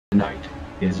Tonight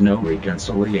is no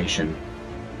reconciliation.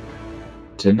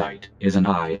 Tonight is an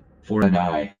eye for an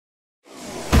eye.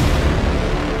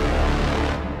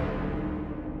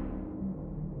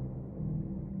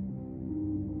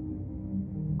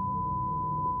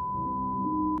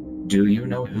 Do you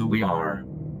know who we are?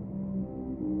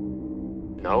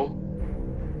 No?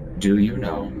 Do you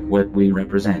know what we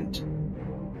represent?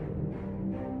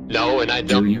 No, and I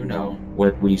don't. Do you know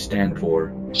what we stand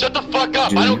for? Shut the fuck up,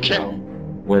 Do I don't you care. know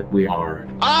what we are?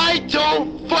 I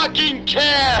don't fucking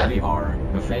care! We are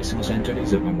the faceless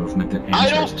entities of a movement that I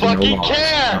don't answers to no fucking laws,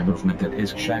 care! a movement that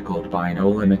is shackled by no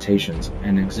limitations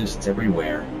and exists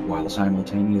everywhere, while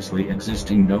simultaneously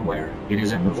existing nowhere. It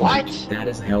is a movement What? that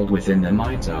is held within the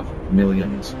minds of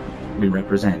millions. We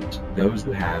represent those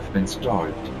who have been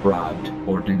starved, robbed,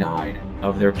 or denied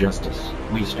of their justice.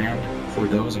 We stand for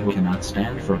those who cannot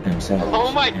stand for themselves.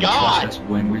 Oh my and God! Trust us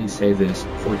when we say this,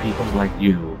 for people like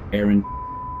you, Aaron.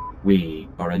 We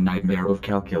are a nightmare of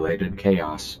calculated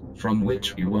chaos, from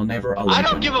which you will never awaken. I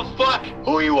don't give a fuck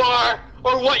who you are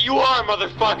or what you are,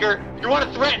 motherfucker! You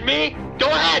wanna threaten me? Go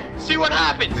ahead, see what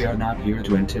happens! We are not here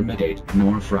to intimidate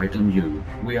nor frighten you.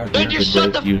 We are Then here you to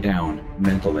shut break the you down,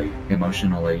 mentally,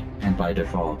 emotionally, and by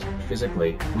default,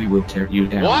 physically. We will tear you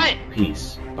down, What?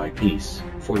 piece by piece,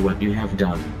 for what you have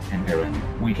done. And Aaron,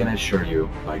 we can assure you,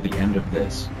 by the end of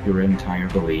this, your entire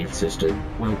belief system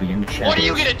will be in shambles. What are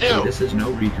you gonna do? So this is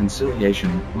no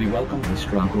reconciliation. We welcome the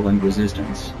struggle and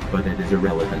resistance, but it is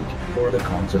irrelevant, for the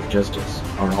cause of justice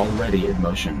are already in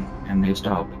motion, and they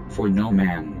stop for no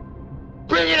man.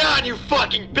 Bring it on, you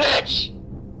fucking bitch!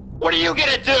 What are you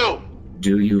gonna do?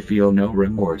 Do you feel no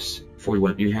remorse for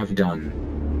what you have done?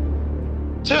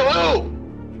 To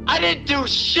who? I didn't do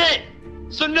shit!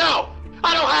 So no,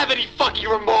 I don't have any fucking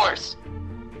remorse!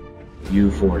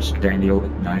 You forced Daniel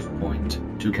at knife point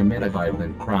to commit a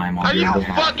violent crime on Are your you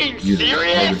behalf. fucking You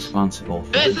serious? are responsible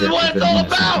for This the is death what of it's an all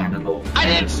innocent about! animal I and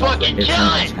didn't the suffering fucking its kill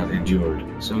owners it! have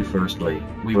endured. So firstly,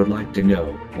 we would like to know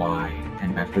why,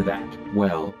 and after that,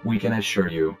 well, we can assure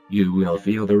you, you will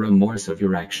feel the remorse of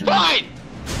your actions. Fine!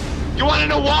 You wanna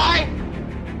know why?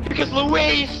 Because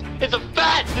Louise is a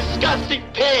fat, disgusting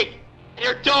pig, and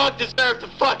your dog deserves to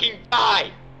fucking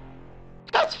die!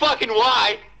 That's fucking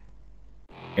why!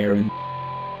 Aaron,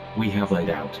 we have laid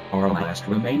out our last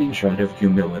remaining shred of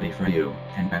humility for you,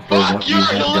 and after Fuck what you your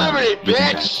have done, liberty, with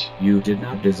bitch! that, you did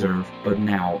not deserve, but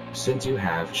now, since you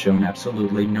have shown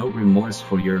absolutely no remorse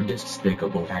for your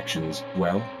despicable actions,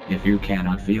 well, if you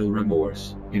cannot feel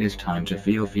remorse, it is time to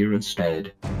feel fear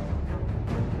instead.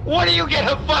 What are you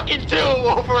gonna fucking do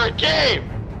over a game?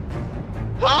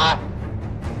 Huh?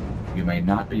 You may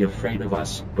not be afraid of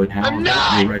us, but how I'm about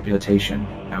not! your reputation?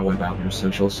 How about your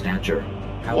social stature?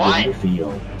 How What? would you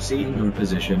feel, seeing your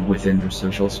position within your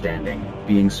social standing,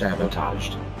 being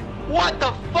sabotaged? What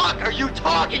the fuck are you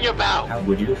talking about? How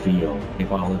would you feel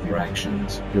if all of your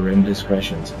actions, your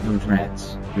indiscretions, your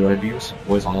threats, your abuse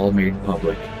was all made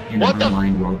public? In What an the-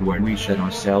 online world where we shed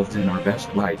ourselves in our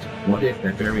best light, what if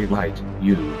that very light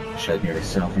you shed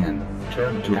yourself in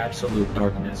turned to absolute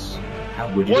darkness?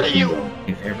 How would you What are you- feel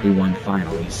if everyone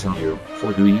finally saw you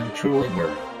for who you truly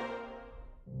were?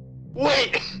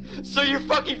 Wait, so you're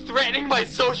fucking threatening my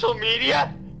social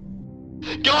media?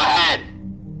 Go ahead!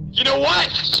 You know what?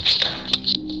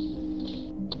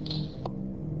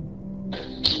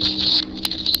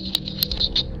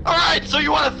 Alright, so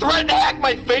you wanna threaten to hack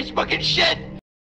my Facebook and shit?